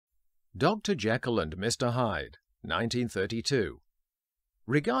Dr. Jekyll and Mr. Hyde, 1932.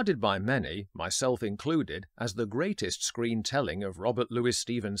 Regarded by many, myself included, as the greatest screen telling of Robert Louis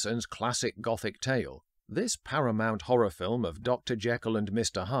Stevenson's classic Gothic tale, this Paramount horror film of Dr. Jekyll and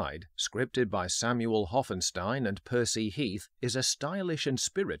Mr. Hyde, scripted by Samuel Hoffenstein and Percy Heath, is a stylish and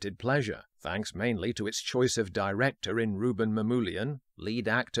spirited pleasure, thanks mainly to its choice of director in Rouben Mamoulian, lead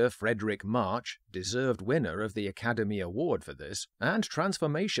actor Frederick March, deserved winner of the Academy Award for this, and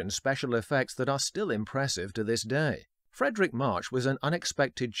transformation special effects that are still impressive to this day. Frederick March was an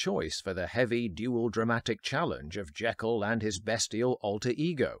unexpected choice for the heavy dual dramatic challenge of Jekyll and his bestial alter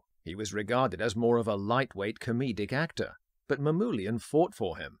ego. He was regarded as more of a lightweight comedic actor, but Mamoulian fought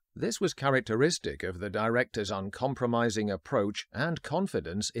for him. This was characteristic of the director's uncompromising approach and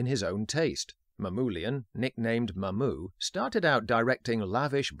confidence in his own taste. Mamoulian, nicknamed Mamou, started out directing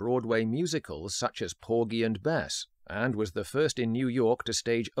lavish Broadway musicals such as Porgy and Bess, and was the first in New York to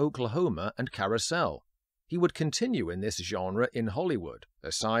stage Oklahoma and Carousel. He would continue in this genre in Hollywood,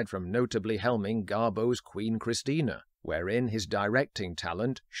 aside from notably helming Garbo's Queen Christina, wherein his directing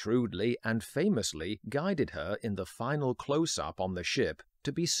talent shrewdly and famously guided her in the final close-up on the ship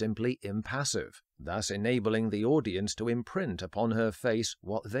to be simply impassive, thus enabling the audience to imprint upon her face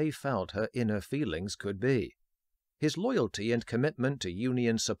what they felt her inner feelings could be. His loyalty and commitment to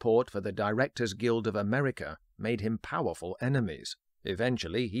union support for the Directors Guild of America made him powerful enemies.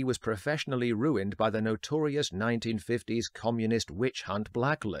 Eventually, he was professionally ruined by the notorious 1950s communist witch hunt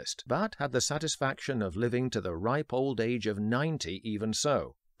blacklist, but had the satisfaction of living to the ripe old age of 90 even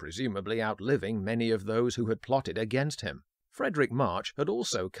so, presumably outliving many of those who had plotted against him. Frederick March had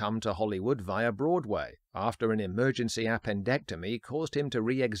also come to Hollywood via Broadway, after an emergency appendectomy caused him to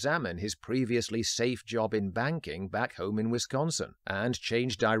re-examine his previously safe job in banking back home in Wisconsin, and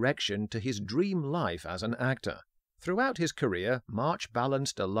change direction to his dream life as an actor. Throughout his career, March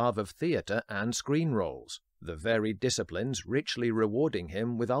balanced a love of theatre and screen roles, the varied disciplines richly rewarding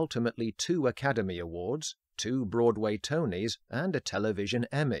him with ultimately 2 Academy Awards, 2 Broadway Tonys, and a television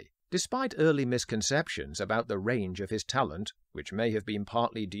Emmy. Despite early misconceptions about the range of his talent, which may have been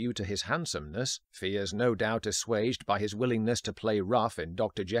partly due to his handsomeness, fears no doubt assuaged by his willingness to play rough in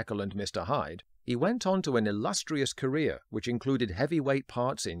Dr. Jekyll and Mr. Hyde, he went on to an illustrious career which included heavyweight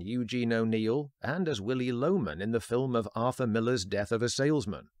parts in Eugene O'Neill and as Willie Loman in the film of Arthur Miller's Death of a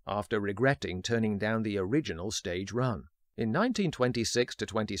Salesman, after regretting turning down the original stage run. In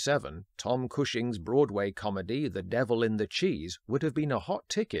 1926-27, Tom Cushing's Broadway comedy The Devil in the Cheese would have been a hot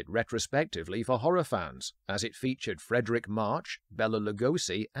ticket retrospectively for horror fans, as it featured Frederick March, Bela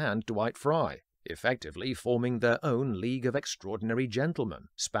Lugosi, and Dwight Frye, effectively forming their own League of Extraordinary Gentlemen,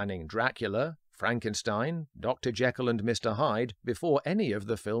 spanning Dracula, Frankenstein, Dr. Jekyll and Mr. Hyde before any of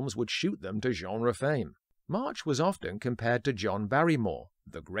the films would shoot them to genre fame. March was often compared to John Barrymore,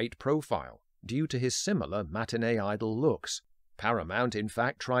 the great profile, due to his similar matinee idol looks. Paramount in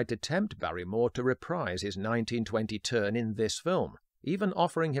fact tried to tempt Barrymore to reprise his 1920 turn in this film, even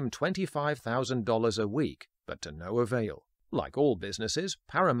offering him $25,000 a week, but to no avail. Like all businesses,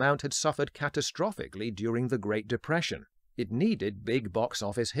 Paramount had suffered catastrophically during the Great Depression. It needed big box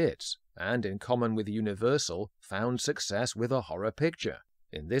office hits, and in common with Universal, found success with a horror picture,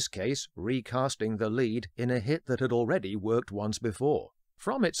 in this case recasting the lead in a hit that had already worked once before.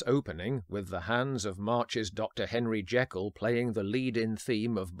 From its opening, with the hands of March's Dr. Henry Jekyll playing the lead-in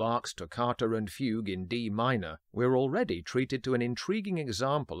theme of Bach's Toccata and Fugue in D minor, we're already treated to an intriguing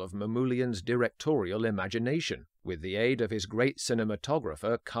example of Mamoulian's directorial imagination. With the aid of his great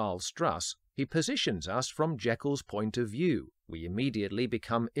cinematographer Karl Struss, he positions us from Jekyll's point of view. We immediately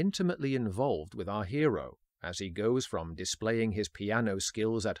become intimately involved with our hero, as he goes from displaying his piano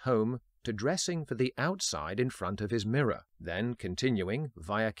skills at home to dressing for the outside in front of his mirror, then continuing,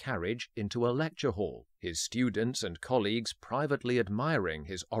 via carriage, into a lecture hall, his students and colleagues privately admiring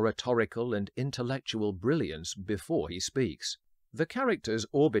his oratorical and intellectual brilliance before he speaks. The characters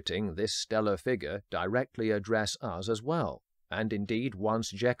orbiting this stellar figure directly address us as well, and indeed once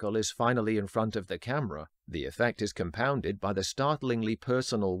Jekyll is finally in front of the camera, the effect is compounded by the startlingly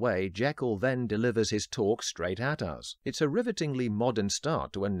personal way Jekyll then delivers his talk straight at us. It's a rivetingly modern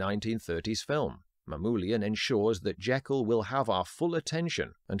start to a 1930s film. Mamoulian ensures that Jekyll will have our full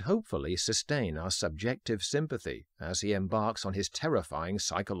attention and hopefully sustain our subjective sympathy as he embarks on his terrifying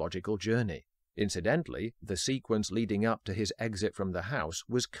psychological journey. Incidentally, the sequence leading up to his exit from the house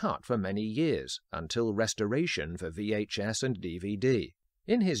was cut for many years, until restoration for VHS and DVD.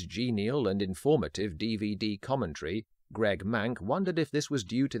 In his genial and informative DVD commentary, Greg Mank wondered if this was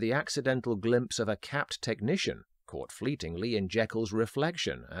due to the accidental glimpse of a capped technician, caught fleetingly in Jekyll's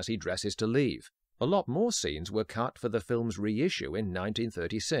reflection as he dresses to leave. A lot more scenes were cut for the film's reissue in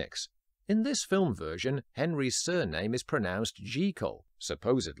 1936. In this film version, Henry's surname is pronounced Jekyll,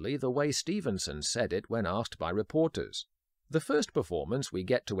 supposedly the way Stevenson said it when asked by reporters. The first performance we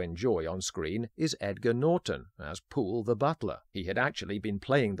get to enjoy on screen is Edgar Norton as Poole the butler. He had actually been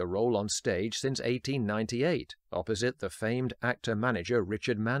playing the role on stage since 1898, opposite the famed actor-manager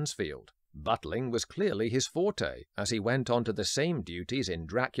Richard Mansfield. Butling was clearly his forte, as he went on to the same duties in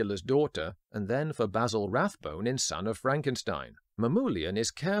Dracula's Daughter and then for Basil Rathbone in Son of Frankenstein. Mamoulian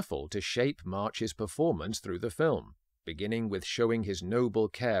is careful to shape March's performance through the film, beginning with showing his noble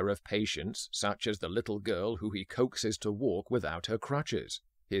care of patients such as the little girl who he coaxes to walk without her crutches.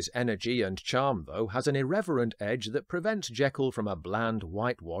 His energy and charm, though, has an irreverent edge that prevents Jekyll from a bland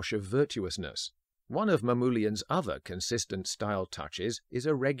whitewash of virtuousness. One of Mamoulian's other consistent style touches is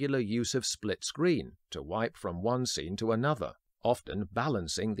a regular use of split screen to wipe from one scene to another, often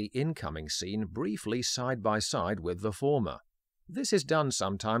balancing the incoming scene briefly side by side with the former. This is done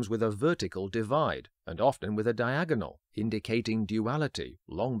sometimes with a vertical divide, and often with a diagonal, indicating duality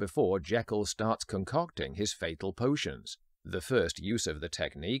long before Jekyll starts concocting his fatal potions. The first use of the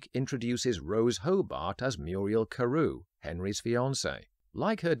technique introduces Rose Hobart as Muriel Carew, Henry's fiancée.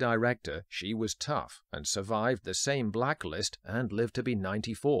 Like her director, she was tough and survived the same blacklist and lived to be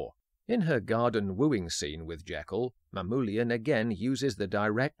 94. In her garden wooing scene with Jekyll, Mamoulian again uses the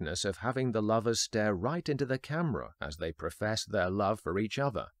directness of having the lovers stare right into the camera as they profess their love for each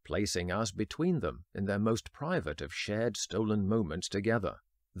other, placing us between them in their most private of shared stolen moments together.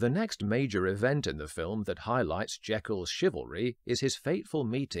 The next major event in the film that highlights Jekyll's chivalry is his fateful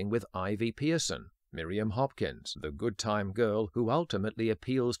meeting with Ivy Pearson, Miriam Hopkins, the good-time girl who ultimately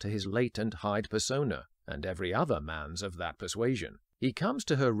appeals to his latent Hyde persona, and every other man's of that persuasion. He comes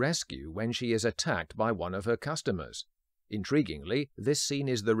to her rescue when she is attacked by one of her customers. Intriguingly, this scene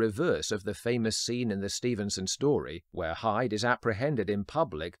is the reverse of the famous scene in the Stevenson story where Hyde is apprehended in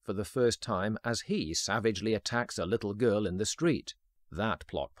public for the first time as he savagely attacks a little girl in the street. That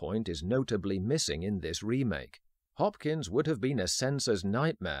plot point is notably missing in this remake. Hopkins would have been a censor's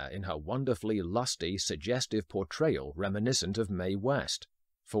nightmare in her wonderfully lusty, suggestive portrayal reminiscent of Mae West.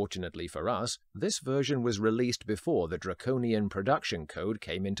 Fortunately for us, this version was released before the draconian production code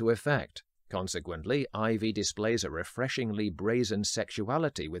came into effect. Consequently, Ivy displays a refreshingly brazen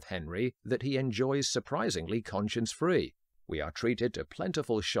sexuality with Henry that he enjoys surprisingly conscience-free. We are treated to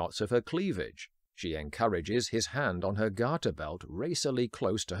plentiful shots of her cleavage. She encourages his hand on her garter belt racily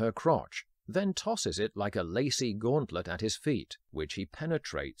close to her crotch, then tosses it like a lacy gauntlet at his feet, which he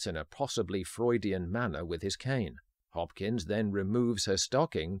penetrates in a possibly Freudian manner with his cane. Hopkins then removes her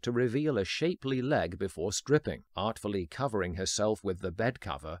stocking to reveal a shapely leg before stripping, artfully covering herself with the bed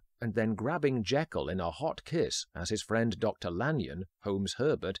cover, and then grabbing Jekyll in a hot kiss as his friend Dr. Lanyon, Holmes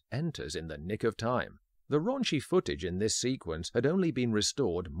Herbert, enters in the nick of time. The raunchy footage in this sequence had only been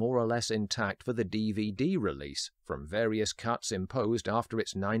restored more or less intact for the DVD release, from various cuts imposed after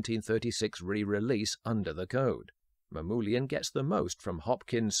its 1936 re-release under the code. Mamoulian gets the most from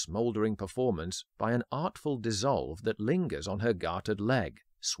Hopkins' smouldering performance by an artful dissolve that lingers on her gartered leg,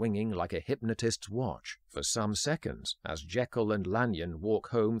 swinging like a hypnotist's watch for some seconds as Jekyll and Lanyon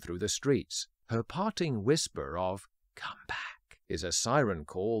walk home through the streets. Her parting whisper of, "Come back," is a siren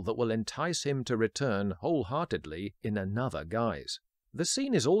call that will entice him to return wholeheartedly in another guise. The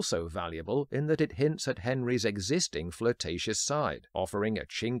scene is also valuable in that it hints at Henry's existing flirtatious side, offering a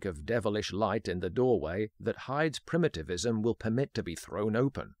chink of devilish light in the doorway that Hyde's primitivism will permit to be thrown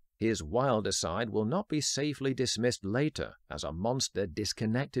open. His wilder side will not be safely dismissed later as a monster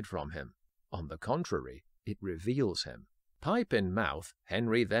disconnected from him. On the contrary, it reveals him. Pipe in mouth,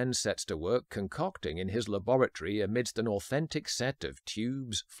 Henry then sets to work concocting in his laboratory amidst an authentic set of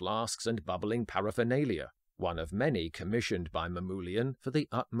tubes, flasks, and bubbling paraphernalia, one of many commissioned by Mamoulian for the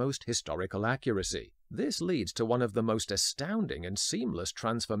utmost historical accuracy. This leads to one of the most astounding and seamless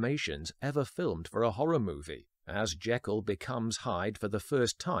transformations ever filmed for a horror movie, as Jekyll becomes Hyde for the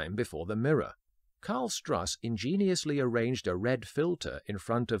first time before the mirror. Carl Struss ingeniously arranged a red filter in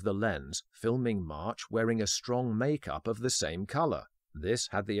front of the lens, filming March wearing a strong makeup of the same color. This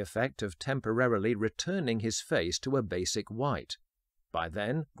had the effect of temporarily returning his face to a basic white. By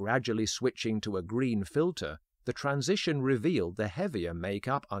then, gradually switching to a green filter, the transition revealed the heavier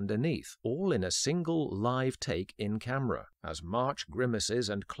makeup underneath, all in a single live take in camera, as March grimaces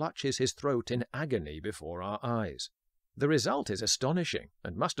and clutches his throat in agony before our eyes. The result is astonishing,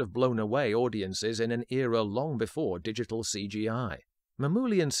 and must have blown away audiences in an era long before digital CGI.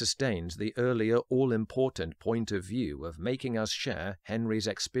 Mamoulian sustains the earlier all-important point of view of making us share Henry's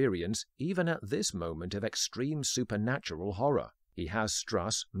experience even at this moment of extreme supernatural horror. he has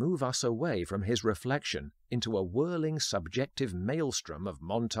Struss move us away from his reflection into a whirling subjective maelstrom of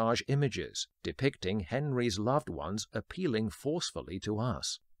montage images, depicting Henry's loved ones appealing forcefully to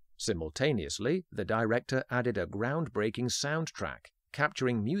us. Simultaneously, the director added a groundbreaking soundtrack,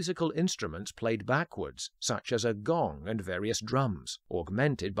 capturing musical instruments played backwards, such as a gong and various drums,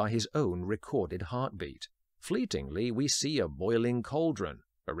 augmented by his own recorded heartbeat. Fleetingly, we see a boiling cauldron,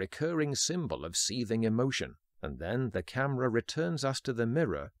 a recurring symbol of seething emotion, and then the camera returns us to the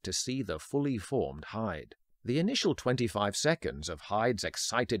mirror to see the fully formed Hyde. The initial 25 seconds of Hyde's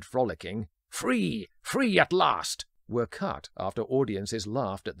excited frolicking, "Free! Free at last!" were cut after audiences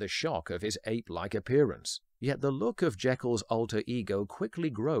laughed at the shock of his ape-like appearance. Yet the look of Jekyll's alter ego quickly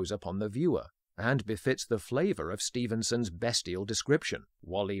grows upon the viewer, and befits the flavour of Stevenson's bestial description.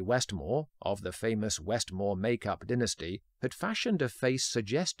 Wally Westmore, of the famous Westmore makeup dynasty, had fashioned a face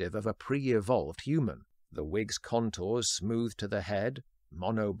suggestive of a pre-evolved human. The wig's contours smoothed to the head,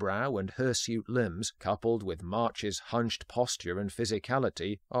 monobrow and hirsute limbs, coupled with March's hunched posture and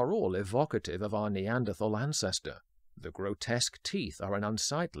physicality, are all evocative of our Neanderthal ancestor. The grotesque teeth are an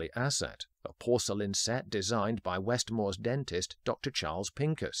unsightly asset, a porcelain set designed by Westmore's dentist, Dr. Charles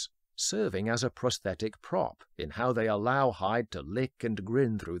Pincus, serving as a prosthetic prop in how they allow Hyde to lick and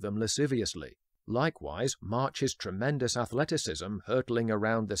grin through them lasciviously. Likewise, March's tremendous athleticism hurtling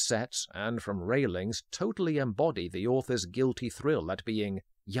around the sets and from railings totally embody the author's guilty thrill at being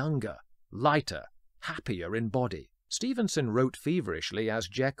younger, lighter, happier in body. Stevenson wrote feverishly as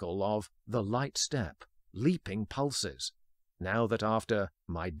Jekyll of the light step, leaping pulses. Now that after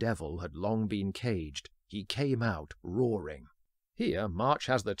my devil had long been caged, he came out roaring. Here, March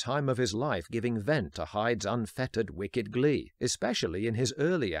has the time of his life giving vent to Hyde's unfettered wicked glee, especially in his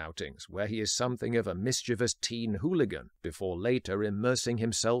early outings, where he is something of a mischievous teen hooligan, before later immersing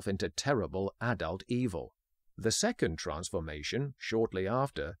himself into terrible adult evil. The second transformation, shortly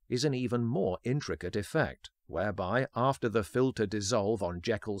after, is an even more intricate effect, whereby, after the filter dissolve on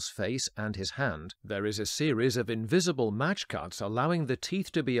Jekyll's face and his hand, there is a series of invisible match cuts allowing the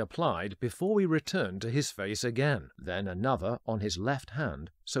teeth to be applied before we return to his face again, then another on his left hand,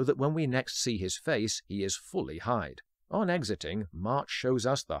 so that when we next see his face, he is fully Hyde. On exiting, March shows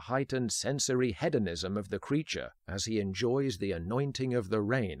us the heightened sensory hedonism of the creature as he enjoys the anointing of the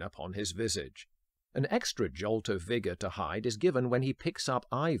rain upon his visage. An extra jolt of vigor to Hyde is given when he picks up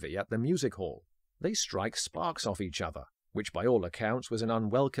Ivy at the music hall. They strike sparks off each other, which by all accounts was an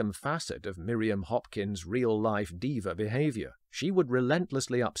unwelcome facet of Miriam Hopkins' real-life diva behavior. She would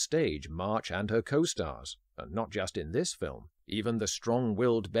relentlessly upstage March and her co-stars, and not just in this film. Even the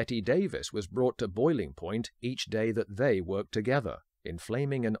strong-willed Betty Davis was brought to boiling point each day that they worked together,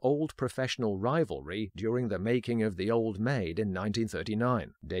 inflaming an old professional rivalry during the making of The Old Maid in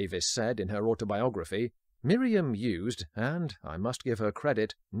 1939. Davis said in her autobiography, "Miriam used, and, I must give her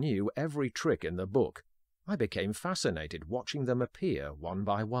credit, knew every trick in the book. I became fascinated watching them appear one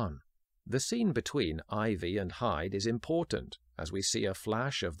by one." The scene between Ivy and Hyde is important, as we see a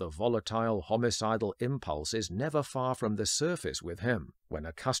flash of the volatile homicidal impulses never far from the surface with him, when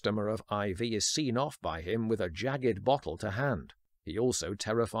a customer of Ivy is seen off by him with a jagged bottle to hand. He also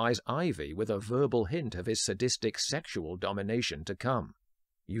terrifies Ivy with a verbal hint of his sadistic sexual domination to come.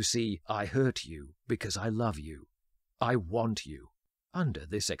 "You see, I hurt you because I love you. I want you. Under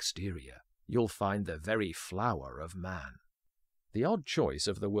this exterior, you'll find the very flower of man." The odd choice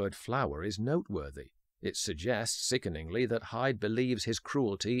of the word flower is noteworthy. It suggests sickeningly that Hyde believes his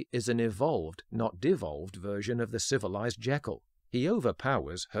cruelty is an evolved, not devolved version of the civilized Jekyll. He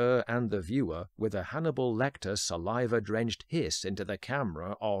overpowers her and the viewer with a Hannibal Lecter saliva-drenched hiss into the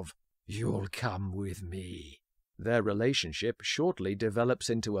camera of, "You'll come with me." Their relationship shortly develops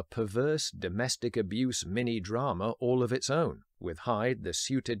into a perverse domestic abuse mini-drama all of its own, with Hyde, the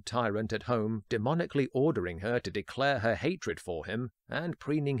suited tyrant at home, demonically ordering her to declare her hatred for him and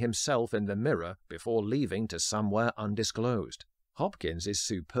preening himself in the mirror before leaving to somewhere undisclosed. Hopkins is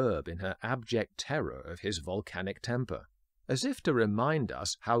superb in her abject terror of his volcanic temper. As if to remind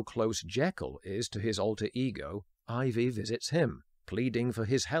us how close Jekyll is to his alter ego, Ivy visits him, pleading for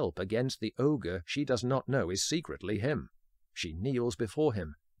his help against the ogre she does not know is secretly him. She kneels before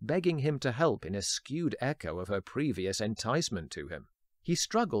him, begging him to help in a skewed echo of her previous enticement to him. He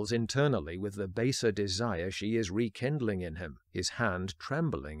struggles internally with the baser desire she is rekindling in him, his hand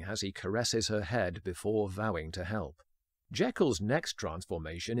trembling as he caresses her head before vowing to help. Jekyll's next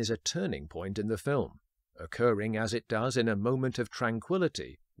transformation is a turning point in the film, occurring as it does in a moment of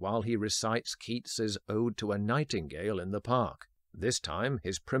tranquility while he recites Keats's Ode to a Nightingale in the park. This time,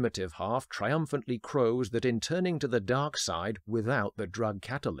 his primitive half triumphantly crows that in turning to the dark side without the drug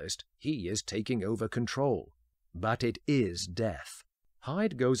catalyst, he is taking over control. but it is death.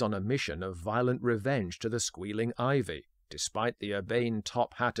 Hyde goes on a mission of violent revenge to the squealing Ivy. Despite the urbane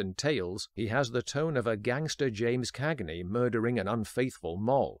top hat and tails, he has the tone of a gangster James Cagney murdering an unfaithful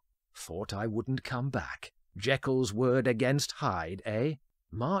mole. Thought I wouldn't come back. Jekyll's word against Hyde, eh?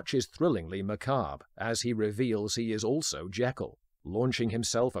 March is thrillingly macabre, as he reveals he is also Jekyll, launching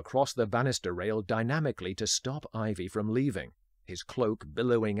himself across the banister rail dynamically to stop Ivy from leaving, his cloak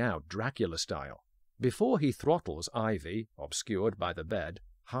billowing out Dracula style. Before he throttles Ivy, obscured by the bed,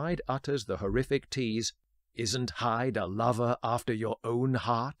 Hyde utters the horrific tease, "Isn't Hyde a lover after your own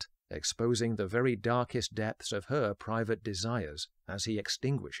heart?" exposing the very darkest depths of her private desires as he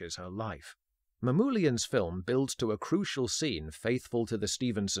extinguishes her life. Mamoulian's film builds to a crucial scene faithful to the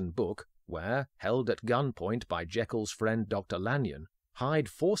Stevenson book, where, held at gunpoint by Jekyll's friend Dr. Lanyon, Hyde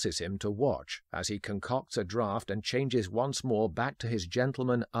forces him to watch as he concocts a draft and changes once more back to his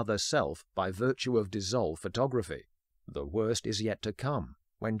gentleman other self by virtue of dissolved photography. The worst is yet to come,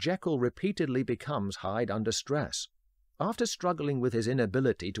 when Jekyll repeatedly becomes Hyde under stress. After struggling with his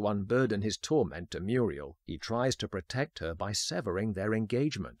inability to unburden his torment to Muriel, he tries to protect her by severing their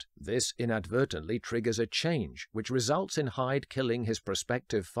engagement. This inadvertently triggers a change, which results in Hyde killing his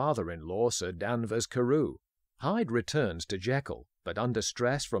prospective father-in-law, Sir Danvers Carew. Hyde returns to Jekyll, but under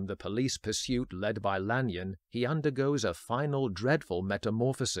stress from the police pursuit led by Lanyon, he undergoes a final dreadful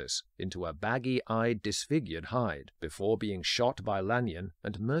metamorphosis into a baggy-eyed, disfigured Hyde, before being shot by Lanyon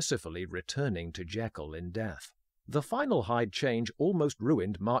and mercifully returning to Jekyll in death. The final Hyde change almost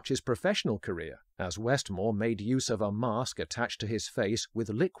ruined March's professional career, as Westmore made use of a mask attached to his face with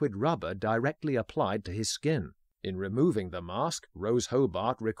liquid rubber directly applied to his skin. In removing the mask, Rose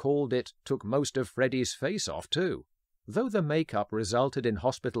Hobart recalled it took most of Freddie's face off too. Though the makeup resulted in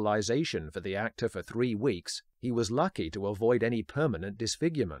hospitalization for the actor for 3 weeks, he was lucky to avoid any permanent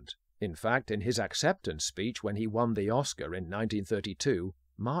disfigurement. In fact, in his acceptance speech when he won the Oscar in 1932,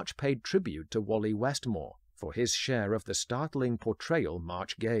 March paid tribute to Wally Westmore for his share of the startling portrayal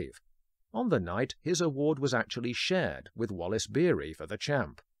March gave. On the night, his award was actually shared with Wallace Beery for The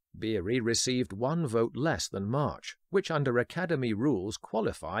Champ. Beery received 1 vote less than March, which under Academy rules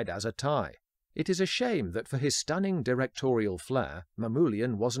qualified as a tie. It is a shame that for his stunning directorial flair,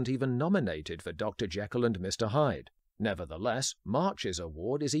 Mamoulian wasn't even nominated for Dr. Jekyll and Mr. Hyde. Nevertheless, March's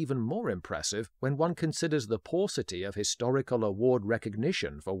award is even more impressive when one considers the paucity of historical award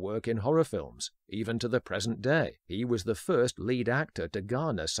recognition for work in horror films. Even to the present day, he was the first lead actor to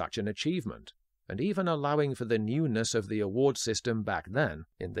garner such an achievement. And even allowing for the newness of the award system back then,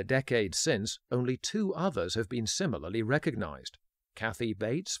 in the decades since, only 2 others have been similarly recognized. Kathy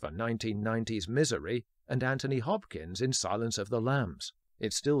Bates for 1990's Misery and Anthony Hopkins in Silence of the Lambs.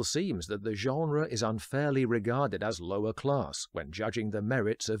 It still seems that the genre is unfairly regarded as lower class when judging the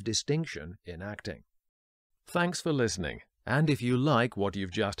merits of distinction in acting. Thanks for listening, and if you like what you've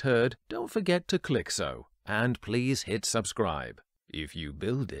just heard, don't forget to click so, and please hit subscribe. If you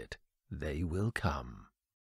build it, they will come.